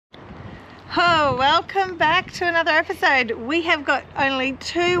Oh, welcome back to another episode. We have got only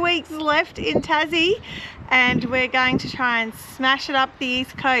 2 weeks left in Tassie and we're going to try and smash it up the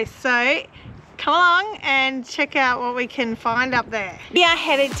east coast. So come along and check out what we can find up there. We are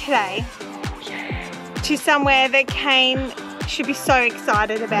headed today to somewhere that Kane should be so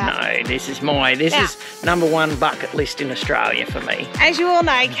excited about. No, this is #1 bucket list in Australia for me. As you all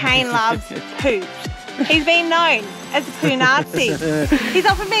know, Kane loves poops. He's been known as a poo Nazi. He's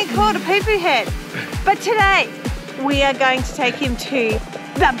often been called a poo-poo head. But today, we are going to take him to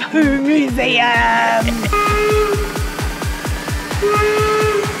the Poo Museum.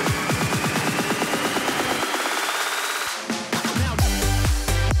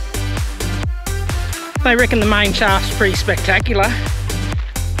 They reckon the main shaft's pretty spectacular.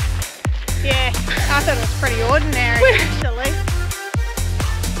 Yeah, I thought it was pretty ordinary actually.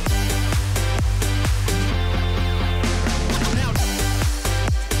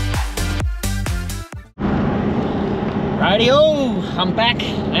 Radio, I'm back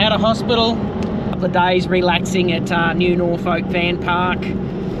out of hospital. A couple of days relaxing at New Norfolk Van Park.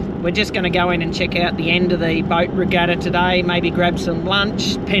 We're just going to go in and check out the end of the boat regatta today, maybe grab some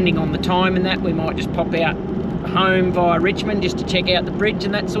lunch, depending on the time and that. We might just pop out home via Richmond just to check out the bridge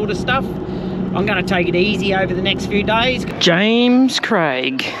and that sort of stuff. I'm going to take it easy over the next few days. James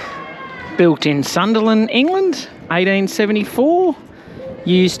Craig, built in Sunderland, England, 1874.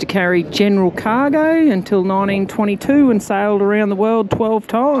 Used to carry general cargo until 1922 and sailed around the world 12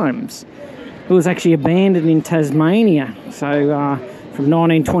 times. It was actually abandoned in Tasmania, so from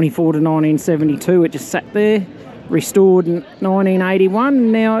 1924 to 1972 it just sat there, restored in 1981,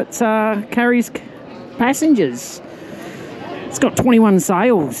 and now it carries passengers. It's got 21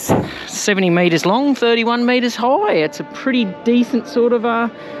 sails, 70 metres long, 31 metres high. It's a pretty decent sort of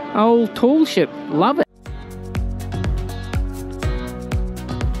old tall ship. Love it.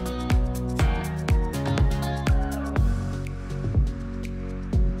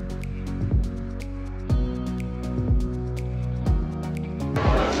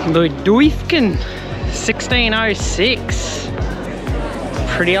 The Duifken, 1606.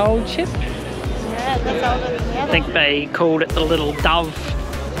 Pretty old ship. Yeah, that's older than the other. I think they called it the Little Dove.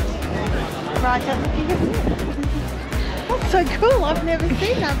 Right, that's so cool. I've never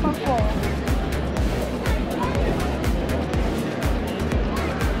seen that before.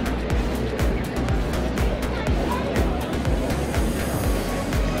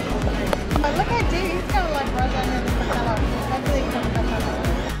 Oh, look how deep. He's kind of like right under the propeller. Hopefully he comes back up.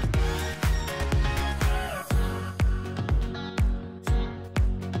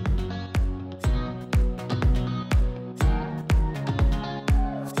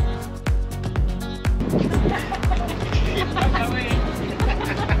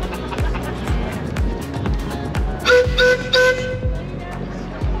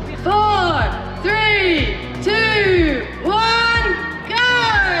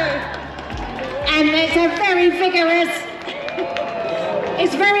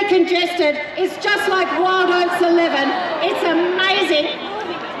 It's very congested. It's just like Wild Oats 11. It's amazing.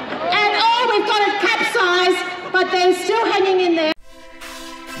 And oh, we've got it capsized, but they're still hanging in there.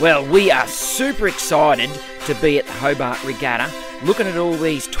 Well, we are super excited to be at the Hobart Regatta. Looking at all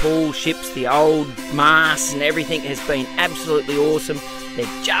these tall ships, the old masts and everything has been absolutely awesome.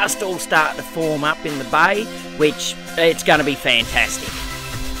 They're just all starting to form up in the bay, which it's going to be fantastic.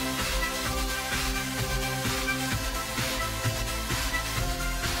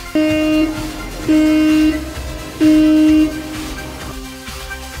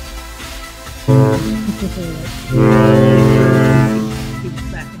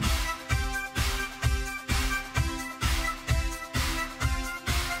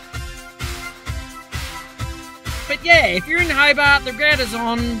 But yeah, if you're in Hobart, the regatta's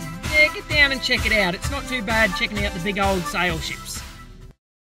on, yeah, get down and check it out. It's not too bad checking out the big old sail ships.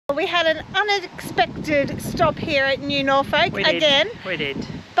 We had an unexpected stop here at New Norfolk again. We did.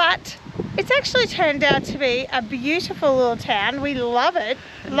 But it's actually turned out to be a beautiful little town. We love it.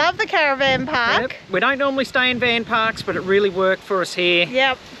 Love the caravan park. Yep. We don't normally stay in van parks, but it really worked for us here.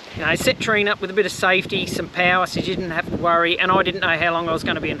 Yep. You know, set Trine up with a bit of safety, some power, so you didn't have to worry. And I didn't know how long I was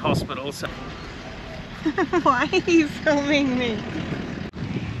going to be in hospital. So. Why are you filming me?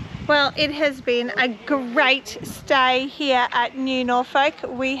 Well, it has been a great stay here at New Norfolk.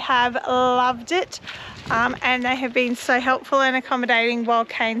 We have loved it. And they have been so helpful and accommodating while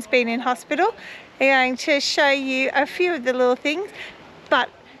Kane's been in hospital. I'm going to show you a few of the little things, but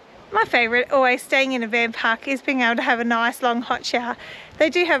my favourite, always staying in a van park, is being able to have a nice long hot shower. They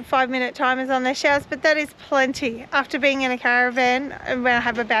do have 5-minute timers on their showers, but that is plenty. After being in a caravan, when I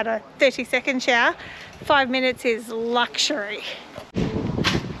have about a 30-second shower, 5 minutes is luxury.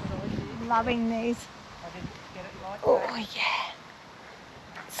 loving these. Oh yeah,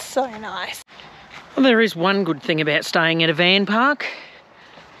 so nice. Well, there is one good thing about staying at a van park.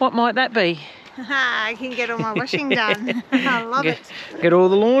 What might that be? I can get all my washing done. I love it. Get all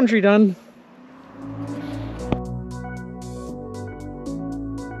the laundry done.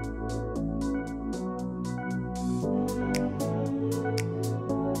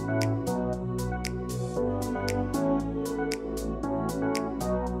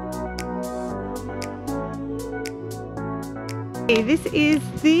 This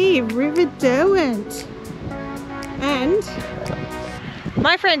is the River Derwent, and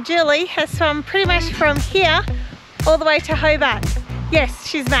my friend Julie has swum pretty much from here all the way to Hobart. Yes,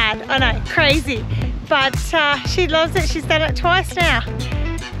 she's mad, I know, crazy, but she loves it. She's done it twice now.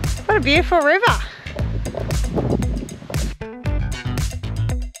 What a beautiful river.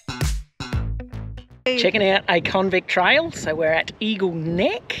 Checking out a convict trail, so we're at Eagle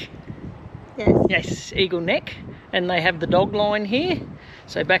Neck. Yes. Yes, Eagle Neck. And they have the dog line here.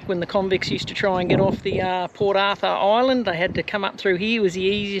 So back when the convicts used to try and get off the Port Arthur Island, they had to come up through here. It was the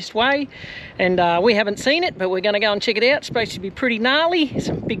easiest way. And we haven't seen it, but we're going to go and check it out. It's supposed to be pretty gnarly.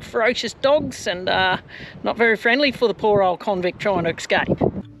 Some big ferocious dogs, and not very friendly for the poor old convict trying to escape.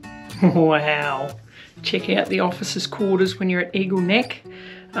 Wow. Check out the officers' quarters when you're at Eagle Neck.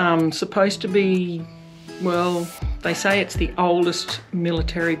 Supposed to be, well, they say it's the oldest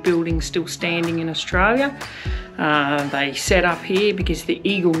military building still standing in Australia. They set up here because the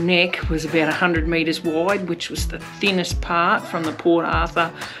Eagle Neck was about 100 metres wide, which was the thinnest part from the Port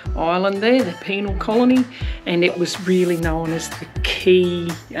Arthur Island there, the penal colony, and it was really known as the key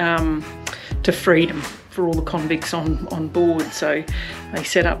to freedom for all the convicts on board. So they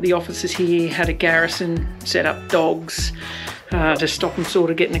set up the officers here, had a garrison, set up dogs to stop them sort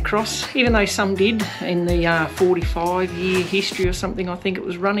of getting across, even though some did in the 45-year history or something, I think it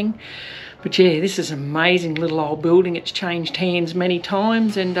was running. But yeah, this is an amazing little old building. It's changed hands many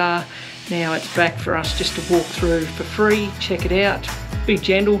times, and now it's back for us just to walk through for free, check it out. Be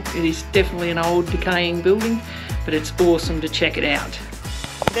gentle, it is definitely an old decaying building, but it's awesome to check it out.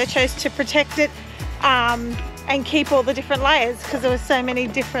 They chose to protect it and keep all the different layers, because there were so many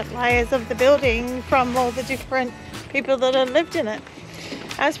different layers of the building from all the different people that had lived in it.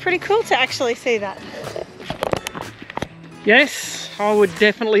 It was pretty cool to actually see that. Yes, I would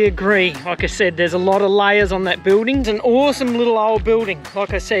definitely agree. Like I said, there's a lot of layers on that building. It's an awesome little old building.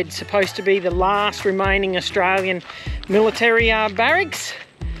 Like I said, supposed to be the last remaining Australian military barracks.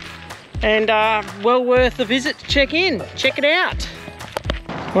 And well worth a visit to check in. Check it out.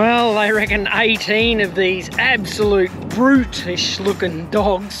 Well, they reckon 18 of these absolute brutish looking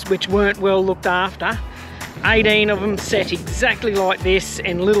dogs, which weren't well looked after, 18 of them set exactly like this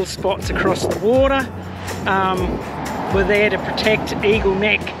in little spots across the water, were there to protect Eagle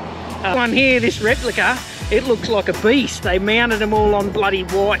Neck. One here, this replica, it looks like a beast. They mounted them all on bloody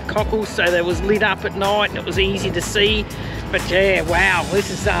white cockles, so they was lit up at night and it was easy to see. But yeah, wow, this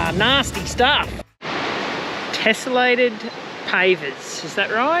is nasty stuff. Tessellated pavers, is that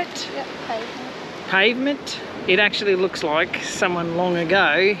right? Yep, pavement. Pavement. It actually looks like someone long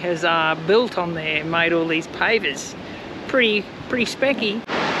ago has built on there, made all these pavers. Pretty specky.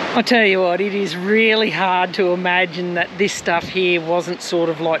 I tell you what, it is really hard to imagine that this stuff here wasn't sort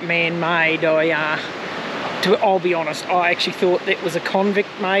of like man-made. I'll be honest, I actually thought that was a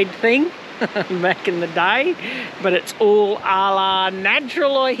convict-made thing back in the day, but it's all a la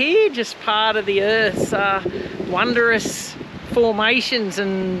natural, I hear, just part of the Earth's wondrous formations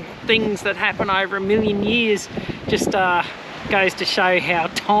and things that happen over a million years. Just goes to show how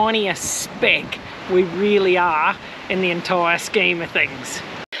tiny a speck we really are in the entire scheme of things.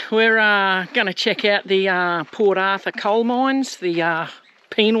 We're going to check out the Port Arthur coal mines, the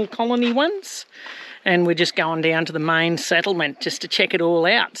penal colony ones, and we're just going down to the main settlement just to check it all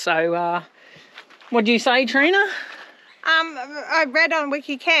out. So what do you say, Trina? I read on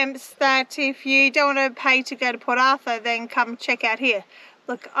Wikicamps that if you don't want to pay to go to Port Arthur, then come check out here.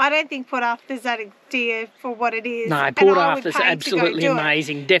 Look, I don't think Port Arthur's that dear for what it is. No, Port Arthur's absolutely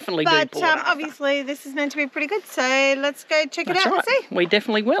amazing. Definitely do Port Arthur. But obviously this is meant to be pretty good, so let's go check it out and see. We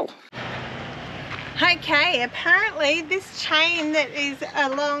definitely will. Okay, apparently this chain that is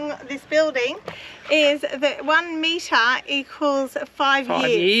along this building is that 1 metre equals 5 years. 5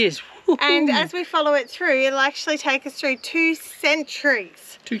 years. And as we follow it through, it'll actually take us through 2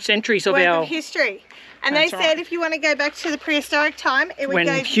 centuries. 2 centuries of our history. And they said if you want to go back to the prehistoric time, it would go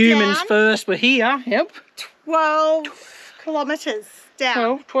down. When humans first were here, yep. 12 kilometres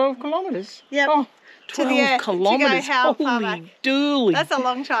down. 12 kilometres? Yep. Oh, 12 to the earth, kilometres. To go how far back? Holy dooly. That's a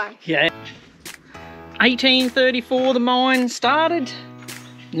long time. Yeah. 1834 the mine started.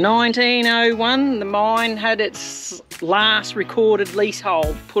 1901, the mine had its last recorded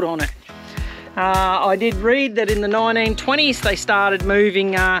leasehold put on it. I did read that in the 1920s they started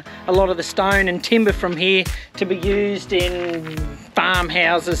moving a lot of the stone and timber from here to be used in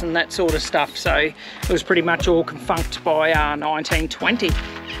farmhouses and that sort of stuff, so it was pretty much all confunct by 1920.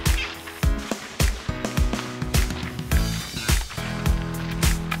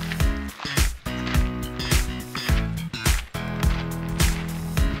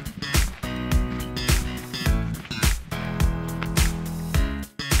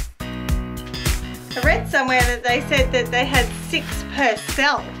 I read somewhere that they said that they had 6 per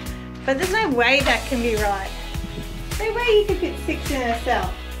cell, but there's no way that can be right. No way you could fit 6 in a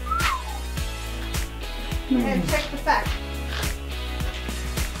cell. I'm going to check the fact.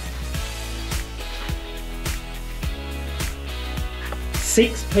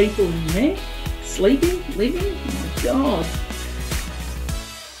 Six people in there? Sleeping? Living? Oh my God.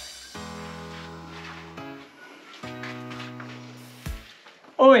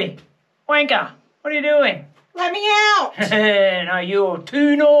 Oi, wanker, what are you doing? Let me out! No, you're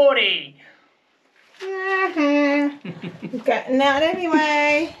too naughty. We've gotten out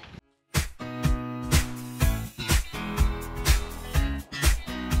anyway.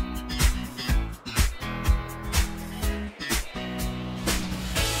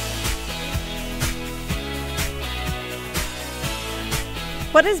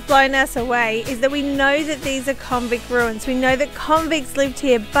 What has blown us away is that we know that these are convict ruins. We know that convicts lived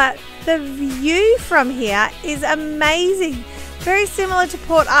here, but the view from here is amazing. Very similar to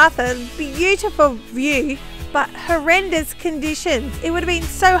Port Arthur, beautiful view, but horrendous conditions. It would have been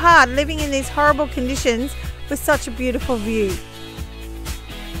so hard living in these horrible conditions with such a beautiful view.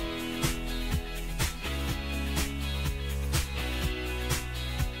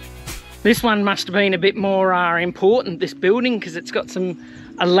 This one must have been a bit more important, this building, because it's got some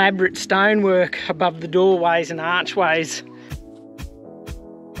elaborate stonework above the doorways and archways.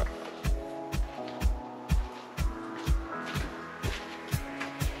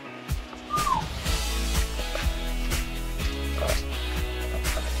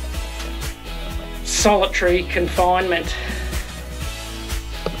 Solitary confinement.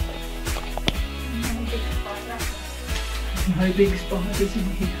 No big spiders in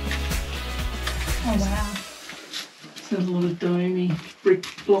here. Oh wow. It's a lot of domey brick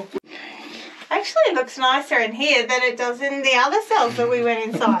block. Actually, it looks nicer in here than it does in the other cells that we went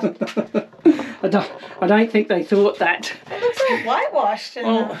inside. I don't think they thought that. It looks all whitewashed.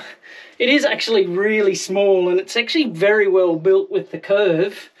 Well, it is actually really small, and it's actually very well built with the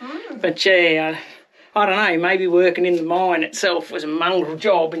curve. But yeah, I don't know, maybe working in the mine itself was a mongrel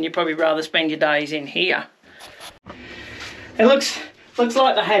job and you'd probably rather spend your days in here. It looks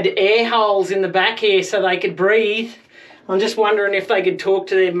like they had air holes in the back here so they could breathe. I'm just wondering if they could talk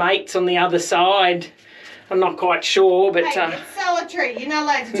to their mates on the other side. I'm not quite sure, but... Hey, it's solitary. You're not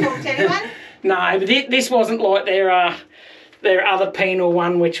allowed to talk to anyone? No, but this wasn't like their other penal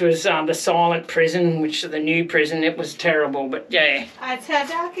one, which was the silent prison, which is the new prison. It was terrible, but yeah. That's how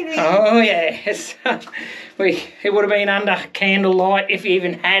dark it is. Oh yeah, it would have been under candlelight if you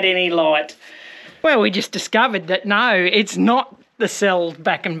even had any light. Well, we just discovered that no, it's not the cell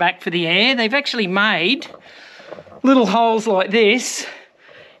back and back for the air. They've actually made little holes like this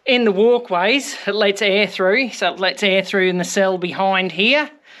in the walkways that lets air through. So it lets air through in the cell behind here.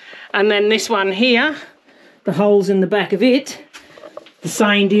 And then this one here, the holes in the back of it, the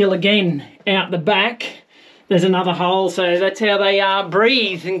same deal again. Out the back, there's another hole. So that's how they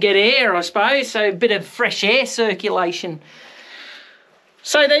breathe and get air, I suppose. So a bit of fresh air circulation.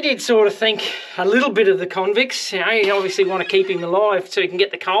 So they did sort of think a little bit of the convicts. You know, you obviously want to keep him alive so you can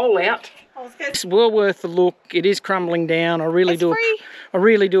get the coal out. It's well worth the look. It is crumbling down. I really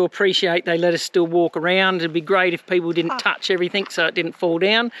do appreciate they let us still walk around. It'd be great if people didn't touch everything so it didn't fall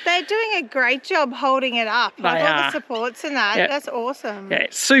down. They're doing a great job holding it up. Like all the supports and that. Yep. That's awesome. Yeah,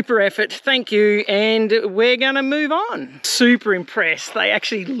 super effort. Thank you. And we're going to move on. Super impressed. They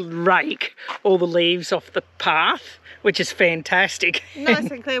actually rake all the leaves off the path, which is fantastic.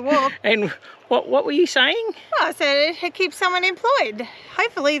 Nice and clear walk. And what were you saying? Well, I said it keeps someone employed.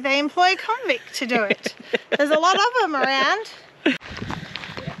 Hopefully they employ a convict to do it. There's a lot of them around.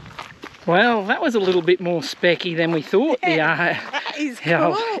 Well, that was a little bit more specky than we thought. That is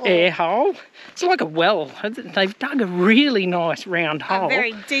cool. Air hole. It's like a well. They've dug a really nice round hole. A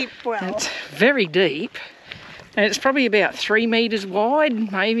very deep well. It's very deep. And it's probably about 3 metres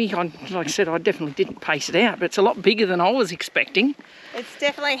wide, maybe. Like I said, I definitely didn't pace it out, but it's a lot bigger than I was expecting. It's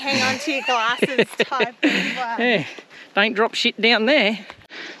definitely hang on to your glasses type of Yeah, don't drop shit down there.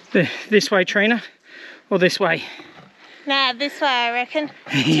 This way, Trina, or this way? Nah, this way I reckon.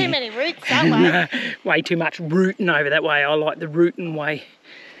 Too many roots that way. Way too much rooting over that way. I like the rooting way.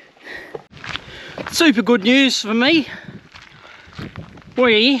 Super good news for me.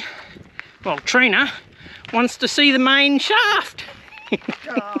 Well, Trina wants to see the main shaft.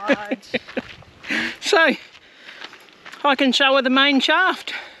 God. So, I can show her the main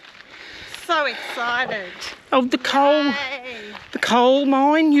shaft. So excited. Of the coal, Yay. the coal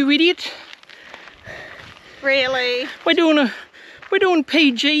mine, you idiot. Really? We're doing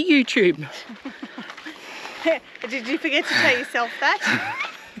PG YouTube. Did you forget to tell yourself that?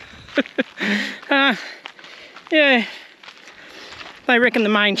 Yeah. They reckon the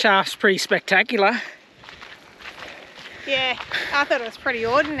main shaft's pretty spectacular. Yeah, I thought it was pretty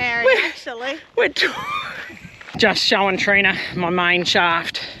ordinary actually. We're just showing Trina my main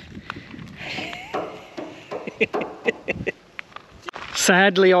shaft.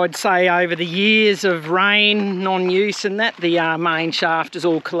 Sadly, I'd say over the years of rain, non-use and that, the main shaft has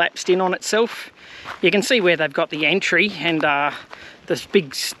all collapsed in on itself. You can see where they've got the entry and the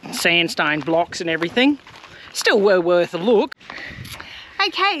big sandstone blocks and everything. Still well worth a look.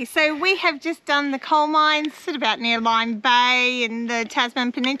 Okay, so we have just done the coal mines at about near Lime Bay in the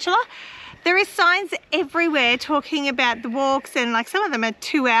Tasman Peninsula. There is signs everywhere talking about the walks, and like some of them are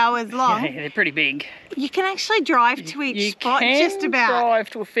 2 hours long. Yeah, they're pretty big. You can actually drive to each spot, You just can about. drive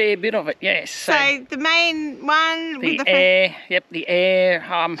to a fair bit of it, yes. So the main one the with air, yep, the air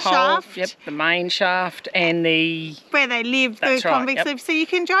hole, shaft. yep, the main shaft, and the where they live, the That's right, convicts yep. live. So you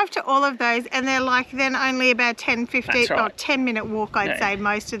can drive to all of those, and they're like then only about 10, 15, That's right. or 10-minute walk, I'd Yeah. say,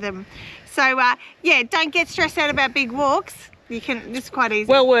 most of them. So yeah, don't get stressed out about big walks. You can, it's quite easy.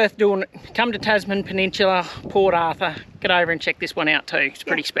 well worth doing it. Come to Tasman Peninsula, Port Arthur, get over and check this one out too. It's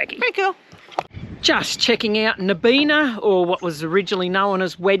pretty specky. Pretty cool. Just checking out Nabina, or what was originally known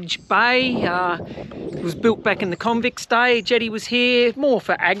as Wedge Bay. It was built back in the convicts' day. Jetty was here more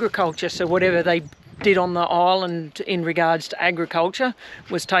for agriculture, so whatever they did on the island in regards to agriculture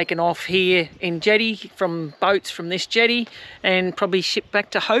was taken off here in Jetty from boats from this jetty and probably shipped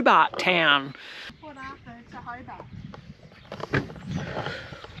back to Hobart town. Port Arthur to Hobart.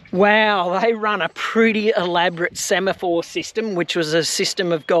 Wow, they run a pretty elaborate semaphore system, which was a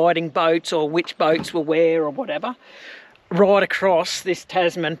system of guiding boats or which boats were where or whatever, right across this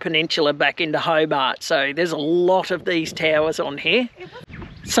Tasman Peninsula back into Hobart. So there's a lot of these towers on here.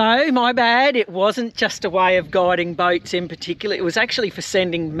 So, my bad, it wasn't just a way of guiding boats in particular, it was actually for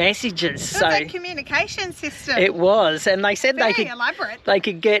sending messages. It was a communication system. It was, and they said Very elaborate. they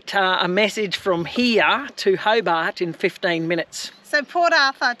could get a message from here to Hobart in 15 minutes. So Port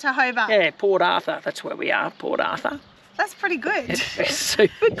Arthur to Hobart. Yeah, Port Arthur, that's where we are, Port Arthur. That's pretty good. It's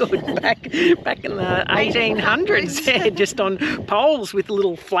super good back in the 1800s, yeah, just on poles with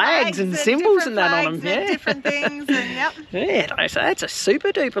little flags and symbols and that on them. Yeah, different things, and yep. Yeah, so that's a super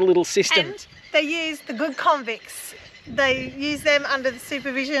duper little system. And they use the good convicts. They use them under the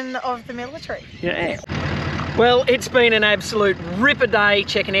supervision of the military. Yeah. Well, it's been an absolute ripper day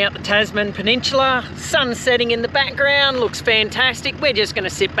checking out the Tasman Peninsula. Sun setting in the background, looks fantastic. We're just going to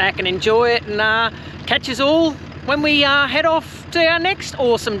sit back and enjoy it and catch us all when we head off to our next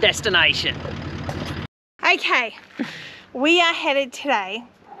awesome destination. Okay, we are headed today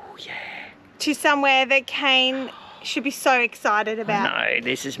to somewhere that Kane should be so excited about. No,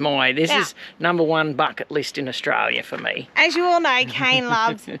 this is #1 bucket list in Australia for me. As you all know, Kane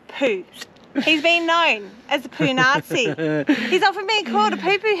loves poo. He's been known as a poo Nazi. He's often been called a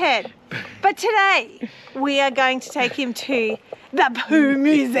poo-poo head. But today, we are going to take him to the Poo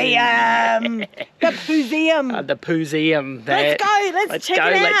Museum. The Pooseum. The Pooseum. Let's go. Let's check it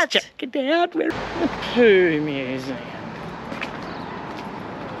out. Let's check it out. We're at the Poo Museum.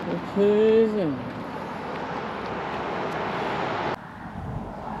 The Pooseum.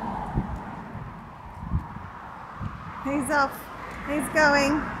 He's off. He's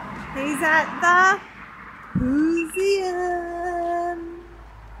going. He's at the Pooseum.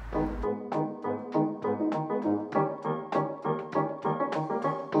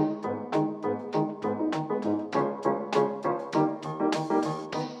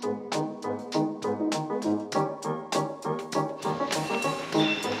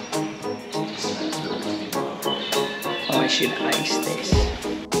 I should ace this.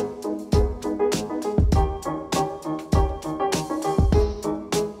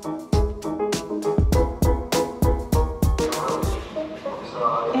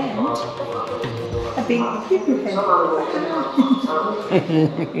 A big poo-poo head.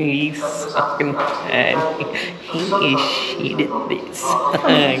 He's fucking bad. He is shit at this.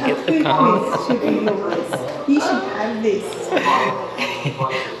 Get the pun. You should have this.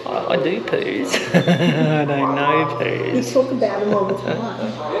 I do poos. I don't know poos. You talk about them all the time.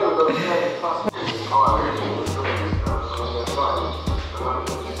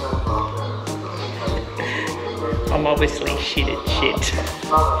 I'm obviously shit at shit.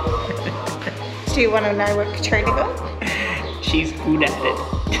 Do you want to know what Katrina got? She's good at it.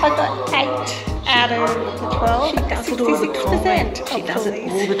 I got 8 out of 12. She does it all the time. She does it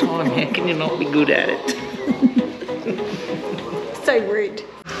all the time. How can you not be good at it? So rude.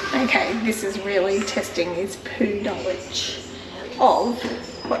 Okay, this is really testing his poo knowledge of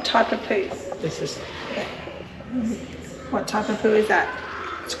what type of poo. This is... What type of poo is that?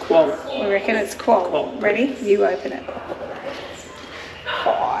 It's qual. We reckon it's qual. Ready? You open it.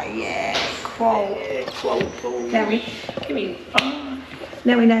 Oh yeah, qual. Yeah, qual. Now we... Give me...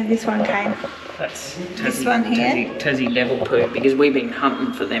 Now we know this one came. That's this one here. Tassie devil poo, because we've been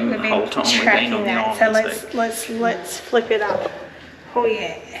hunting for them the whole time we've been on the island. So let's flip it up. Oh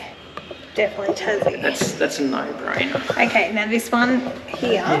yeah, definitely Tassie. That's a no-brainer. Okay, now this one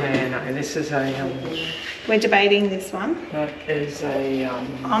here. Yeah, no, this is a. We're debating this one. That is a.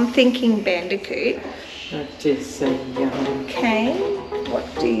 I'm thinking bandicoot. That is a. Okay, what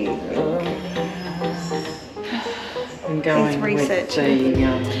do you think? I'm going He's researching.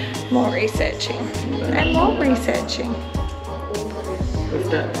 with more researching. And more researching. With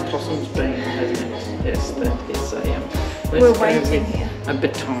that possum's been, hasn't it? Yes, that is a. We're waiting here. A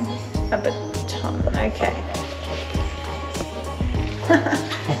baton. A baton, okay.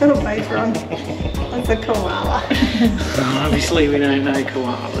 We're both wrong. That's a koala. Obviously we don't know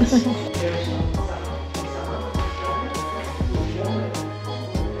koalas.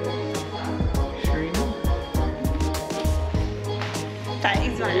 That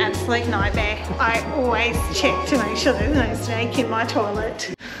is my absolute nightmare. I always check to make sure there's no snake in my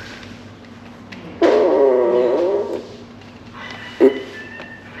toilet.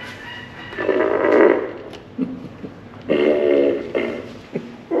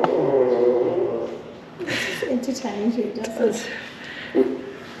 Entertains you, doesn't it?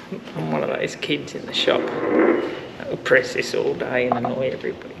 I'm one of those kids in the shop that will press this all day and annoy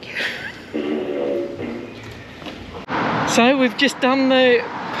everybody. So we've just done the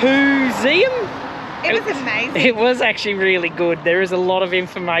Pooseum. It was amazing. It was actually really good. There is a lot of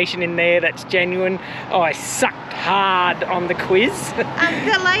information in there that's genuine. Oh, I sucked hard on the quiz. The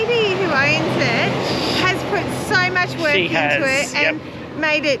lady who owns it has put so much work into it and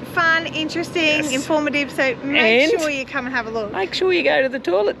made it fun, interesting, informative, so make sure you come and have a look. Make sure you go to the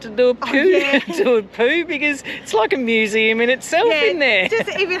toilet to do a poo, to a poo, because it's like a museum in itself in there.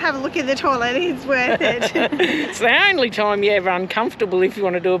 Just even have a look in the toilet, it's worth it. It's the only time you're ever uncomfortable if you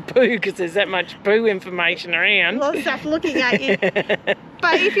want to do a poo, because there's that much poo information around. A lot of stuff looking at you.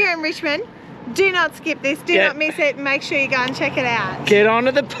 But if you're in Richmond, do not skip this, do not miss it, make sure you go and check it out. Get on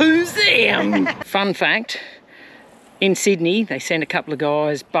to the Pooseum. Fun fact. In Sydney, they sent a couple of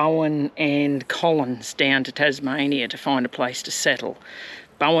guys, Bowen and Collins, down to Tasmania to find a place to settle.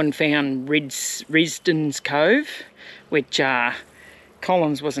 Bowen found Risdon's Cove, which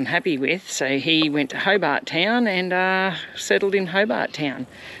Collins wasn't happy with, so he went to Hobart Town and settled in Hobart Town.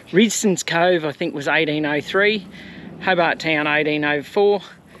 Risdon's Cove, I think, was 1803, Hobart Town 1804.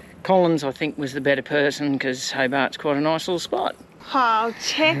 Collins, I think, was the better person because Hobart's quite a nice little spot. Oh,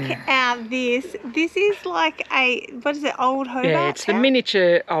 check out this. This is like a, what is it, old Hobart Yeah, it's town? the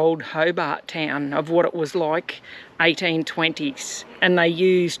miniature old Hobart town of what it was like 1820s. And they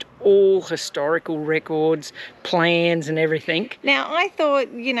used all historical records, plans and everything. Now, I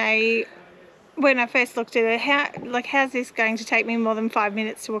thought, you know, when I first looked at it, how's this going to take me more than 5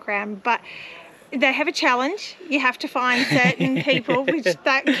 minutes to walk around? But they have a challenge. You have to find certain people, which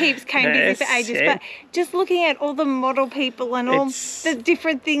that keeps Kane busy for ages. But just looking at all the model people and all the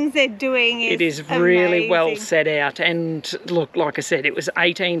different things they're doing is It is really well set out. And look, like I said, it was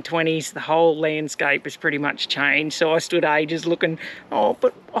 1820s. The whole landscape has pretty much changed. So I stood ages looking, oh,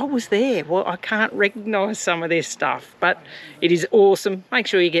 but I was there. Well, I can't recognise some of this stuff. But it is awesome. Make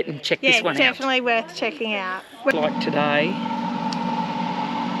sure you get and check this one out. Yeah, definitely worth checking out. Like today.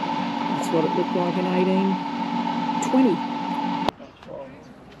 What it looked like in 1820.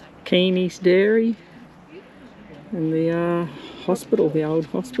 Keeney's Dairy and the hospital, the old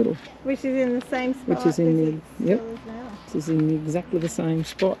hospital. Which is in the same spot. Which is in the, this is in exactly the same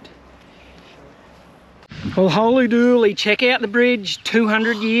spot. Well, holy dooly, check out the bridge,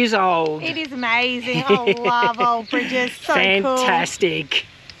 200 years old. It is amazing. I love old bridges, so fantastic.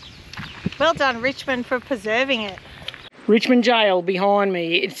 Cool. Well done, Richmond, for preserving it. Richmond Jail behind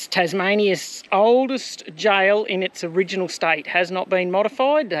me. It's Tasmania's oldest jail in its original state. Has not been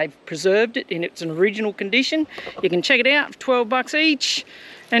modified. They've preserved it in its original condition. You can check it out for 12 bucks each.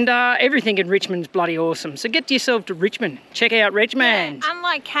 And everything in Richmond's bloody awesome. So get yourself to Richmond. Check out Richmond. Yeah,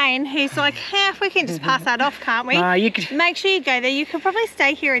 unlike Kane, who's like, we can just pass that off, can't we? You could... Make sure you go there. You could probably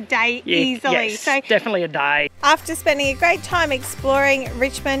stay here a day easily. Yes, so definitely a day. After spending a great time exploring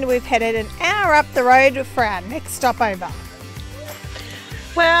Richmond, we've headed an hour up the road for our next stopover.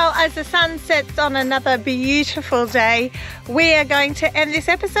 Well, as the sun sets on another beautiful day, we are going to end this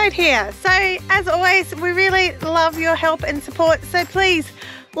episode here. So, as always, we really love your help and support. So please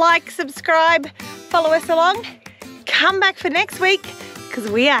like, subscribe, follow us along. Come back for next week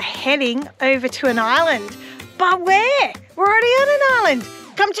because we are heading over to an island. But where? We're already on an island.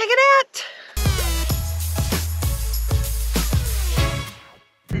 Come check it out.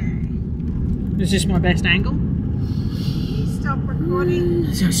 Is this my best angle? Stop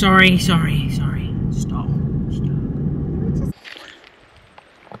recording. Sorry. Stop.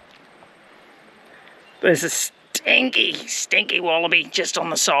 There's a stinky wallaby just on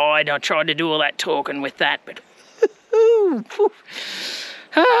the side. I tried to do all that talking with that, but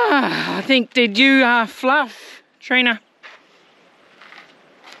I think, did you fluff, Trina?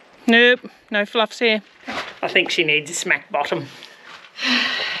 Nope, no fluffs here. I think she needs a smack bottom.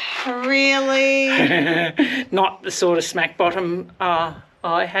 Really? Not the sort of smack bottom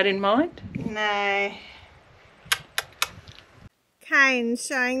I had in mind. No. Kane's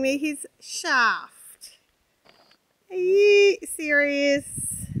showing me his shaft. Are you serious?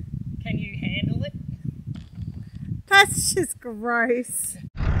 Can you handle it? That's just gross.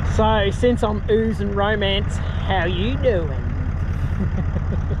 So, since I'm oozing romance, how you doing?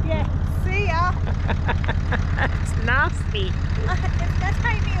 Yeah, see ya. It's nasty. It's gonna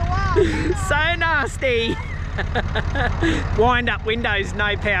take me a while. So nasty. Wind up windows,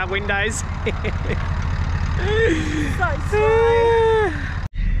 no power windows. So slow.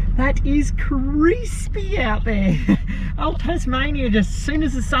 That is crispy out there. Oh, Tasmania, just as soon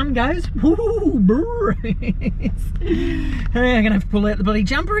as the sun goes, woo, I'm gonna have to pull out the bloody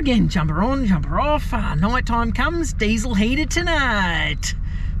jumper again. Jumper on, jumper off. Night time comes, diesel heated tonight.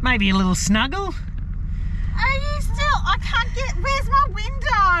 Maybe a little snuggle. Are you still? I can't get. Where's my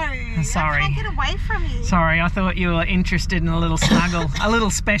window? Sorry. I can't get away from you. Sorry, I thought you were interested in a little snuggle, a little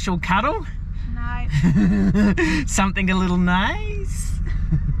special cuddle. No. Something a little nice.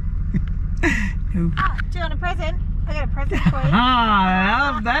 Oh, do you want a present? I got a present for you.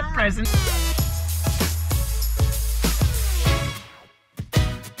 I love that present.